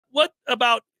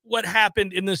about what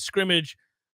happened in this scrimmage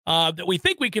that we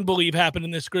think we can believe happened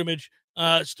in this scrimmage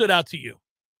stood out to you?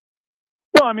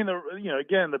 Well, I mean,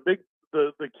 again,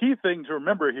 the key thing to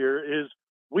remember here is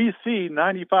we see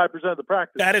 95% of the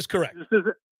practice. That is correct.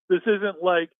 This isn't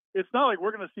like, it's not like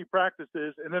we're going to see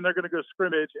practices and then they're going to go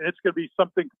scrimmage and it's going to be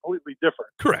something completely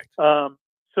different. Correct.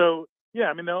 So yeah,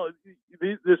 I mean,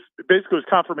 this basically was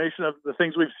confirmation of the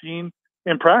things we've seen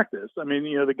in practice. I mean,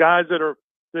 the guys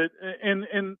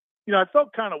and I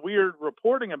felt kind of weird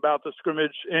reporting about the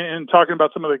scrimmage and talking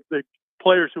about some of the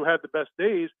players who had the best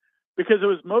days, because it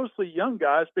was mostly young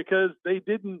guys, because they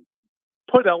didn't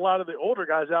put a lot of the older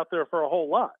guys out there for a whole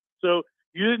lot. So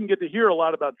you didn't get to hear a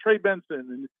lot about Trey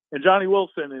Benson and Johnny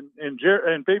Wilson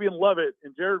and Fabian Lovett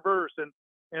and Jared Verse and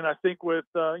I think with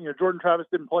Jordan Travis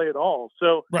didn't play at all.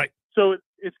 So right. So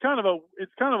it's kind of a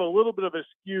little bit of a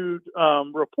skewed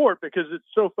report, because it's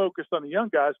so focused on the young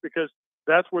guys, because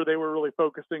that's where they were really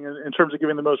focusing in terms of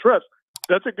giving the most reps.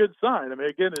 That's a good sign. I mean,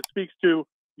 again, it speaks to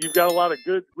you've got a lot of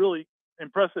good, really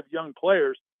impressive young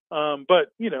players.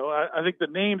 But I think the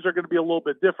names are going to be a little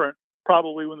bit different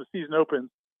probably when the season opens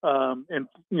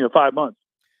in 5 months.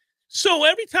 So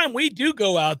every time we do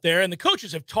go out there, and the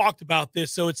coaches have talked about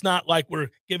this, so it's not like we're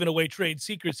giving away trade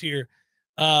secrets here.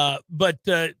 But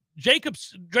Dre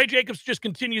Jacobs just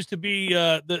continues to be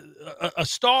a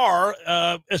star,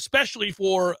 especially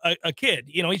for a kid.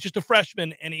 He's just a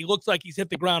freshman, and he looks like he's hit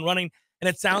the ground running. And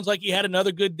it sounds like he had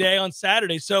another good day on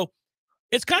Saturday. So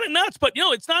it's kind of nuts, but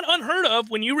it's not unheard of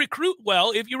when you recruit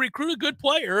well. If you recruit a good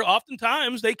player,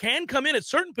 oftentimes they can come in at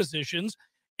certain positions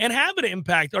and have an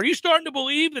impact. Are you starting to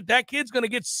believe that kid's going to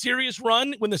get serious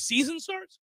run when the season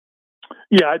starts?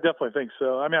 Yeah, I definitely think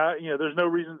so. I mean, there's no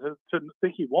reason to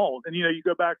think he won't. And, you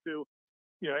go back to,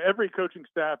 every coaching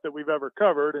staff that we've ever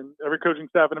covered and every coaching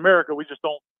staff in America, we just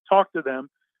don't talk to them.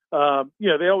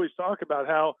 They always talk about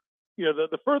how,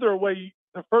 the further away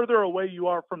you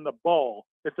are from the ball,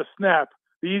 it's a snap,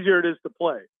 the easier it is to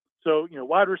play. So,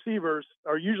 wide receivers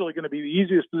are usually going to be the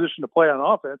easiest position to play on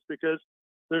offense, because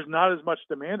there's not as much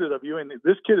demanded of you. And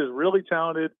this kid is really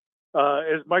talented.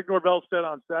 As Mike Norvell said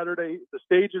on Saturday, the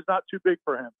stage is not too big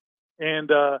for him. And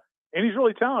he's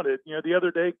really talented. The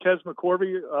other day, Kez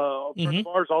McCorvey, a friend of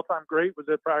ours, all-time great, was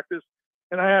at practice.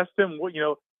 And I asked him,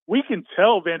 we can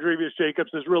tell Vandrevius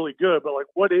Jacobs is really good, but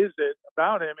what is it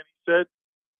about him? And he said,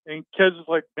 and Kez is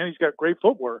like, man, he's got great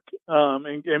footwork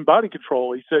and body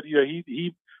control. He said,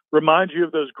 he reminds you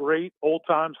of those great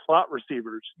old-time slot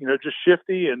receivers, just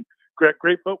shifty and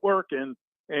great footwork, and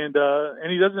he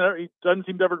doesn't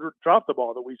seem to ever drop the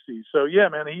ball that we see. So yeah,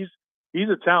 man, he's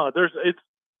a talent.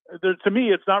 To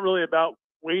me, it's not really about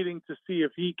waiting to see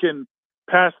if he can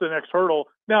pass the next hurdle.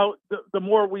 Now, the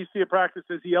more we see a practice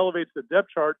as he elevates the depth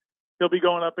chart, he'll be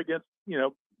going up against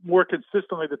more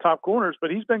consistently the top corners. But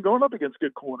he's been going up against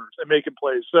good corners and making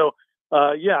plays. So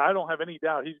yeah, I don't have any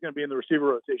doubt he's going to be in the receiver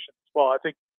rotation as well. I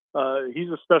think he's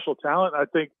a special talent. I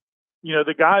think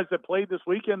the guys that played this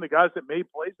weekend, the guys that made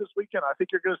plays this weekend, I think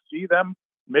you're going to see them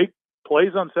make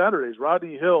plays on Saturdays.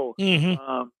 Rodney Hill,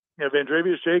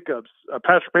 Vandrevius Jacobs,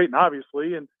 Patrick Payton,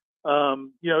 obviously, and I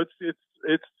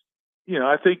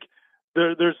think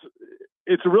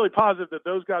it's really positive that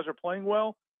those guys are playing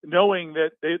well, knowing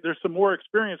that there's some more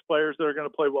experienced players that are going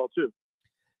to play well too.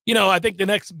 I think the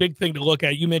next big thing to look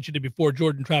at, you mentioned it before,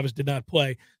 Jordan Travis did not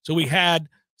play, so we had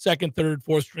second, third,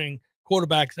 fourth string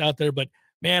quarterbacks out there, but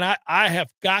man, I have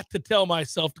got to tell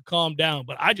myself to calm down,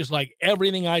 but I just like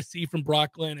everything I see from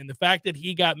Brock Glenn, and the fact that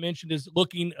he got mentioned as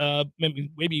looking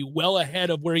maybe well ahead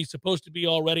of where he's supposed to be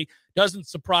already doesn't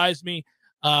surprise me.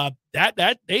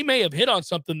 That they may have hit on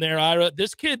something there, Ira.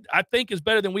 This kid, I think, is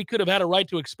better than we could have had a right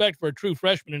to expect for a true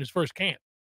freshman in his first camp.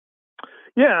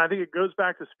 Yeah, I think it goes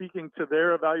back to speaking to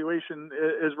their evaluation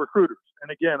as recruiters.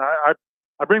 And again,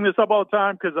 I bring this up all the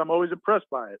time because I'm always impressed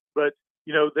by it. But,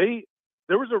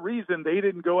 there was a reason they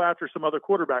didn't go after some other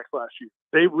quarterbacks last year.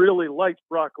 They really liked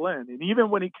Brock Glenn. And even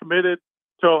when he committed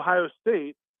to Ohio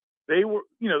State, they were,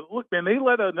 look, man, they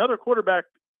let another quarterback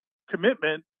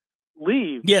commitment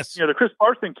leave. Yes. The Chris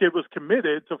Parson kid was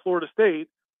committed to Florida State,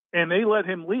 and they let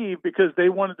him leave because they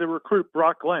wanted to recruit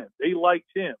Brock Glenn. They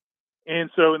liked him. And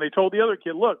they told the other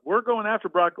kid, look, we're going after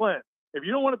Brock Glenn. If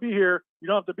you don't want to be here, you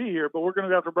don't have to be here, but we're going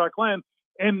to go after Brock Glenn.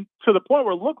 And to the point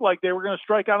where it looked like they were going to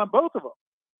strike out on both of them.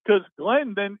 Because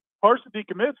Glenn, then Parson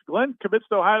decommits. Glenn commits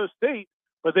to Ohio State,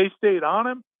 but they stayed on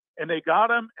him and they got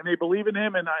him and they believe in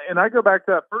him. And I go back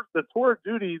to the tour of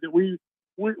duty that we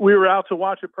were out to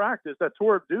watch at practice. That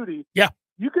tour of duty, yeah,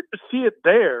 you could see it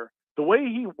there. The way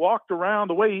he walked around,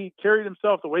 the way he carried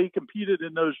himself, the way he competed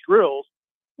in those drills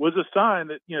was a sign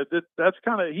that that's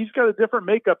kind of, he's got a different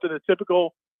makeup than a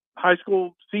typical high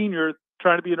school senior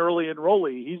trying to be an early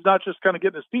enrollee. He's not just kind of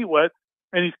getting his feet wet,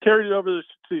 and he's carried it over to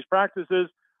these practices.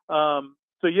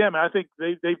 So yeah, man, I think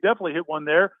they've definitely hit one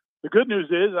there. The good news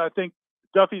is I think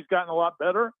Duffy's gotten a lot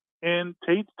better, and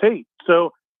Tate's Tate.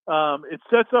 So it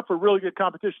sets up for really good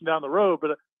competition down the road.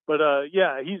 But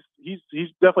yeah, he's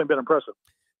definitely been impressive.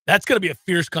 That's going to be a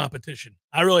fierce competition.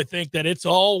 I really think that it's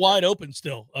all wide open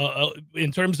still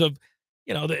in terms of,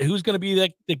 who's going to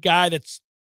be the guy that's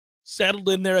settled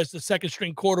in there as the second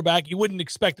string quarterback. You wouldn't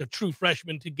expect a true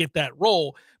freshman to get that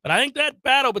role, but I think that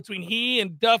battle between he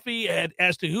and Duffy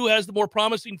as to who has the more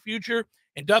promising future,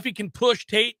 and Duffy can push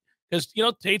Tate because,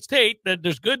 Tate's Tate, that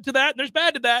there's good to that and there's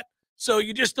bad to that. So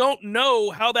you just don't know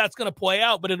how that's going to play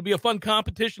out, but it'll be a fun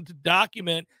competition to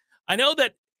document. I know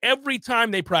that every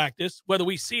time they practice, whether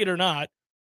we see it or not,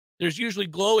 there's usually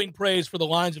glowing praise for the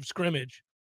lines of scrimmage.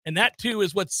 And that, too,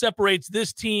 is what separates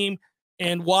this team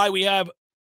and why we have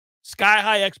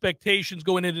sky-high expectations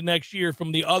going into next year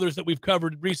from the others that we've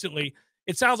covered recently.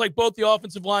 It sounds like both the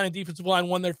offensive line and defensive line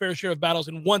won their fair share of battles,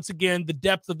 and once again, the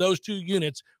depth of those two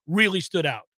units really stood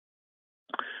out.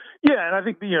 Yeah, and I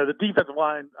think the defensive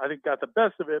line got the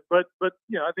best of it, but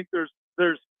I think there's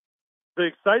the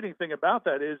exciting thing about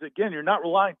that is, again, you're not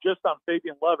relying just on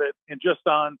Fabian Lovett and just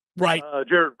on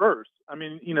Jared Verse. I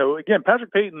mean, again,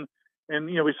 Patrick Payton, and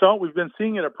we've been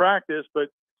seeing it at practice, but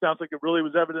it sounds like it really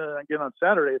was evident again on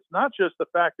Saturday. It's not just the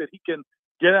fact that he can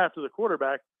get after the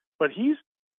quarterback, but he's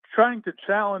trying to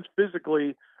challenge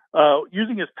physically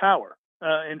using his power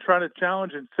and trying to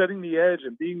challenge and setting the edge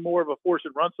and being more of a force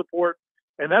and run support.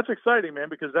 And that's exciting, man,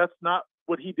 because that's not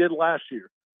what he did last year.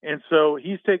 And so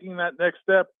he's taking that next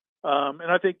step.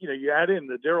 And I think, you add in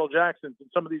the Darrell Jacksons and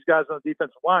some of these guys on the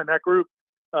defensive line, that group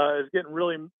is getting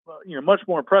really, much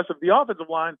more impressive. The offensive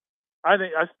line, I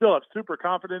still have super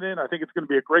confident in. I think it's going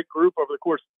to be a great group over the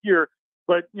course of the year.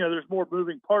 But, there's more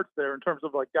moving parts there in terms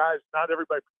of guys, not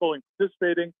everybody fully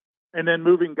participating and then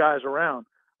moving guys around.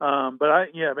 But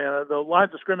the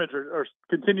lines of scrimmage are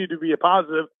continue to be a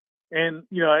positive. And,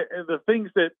 the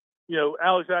things that,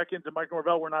 Alex Atkins and Mike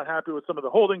Norvell were not happy with some of the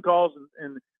holding calls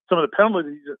and some of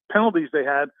the penalties they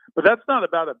had, but that's not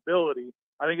about ability.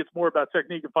 I think it's more about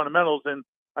technique and fundamentals. And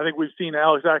I think we've seen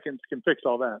Alex Atkins can fix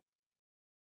all that.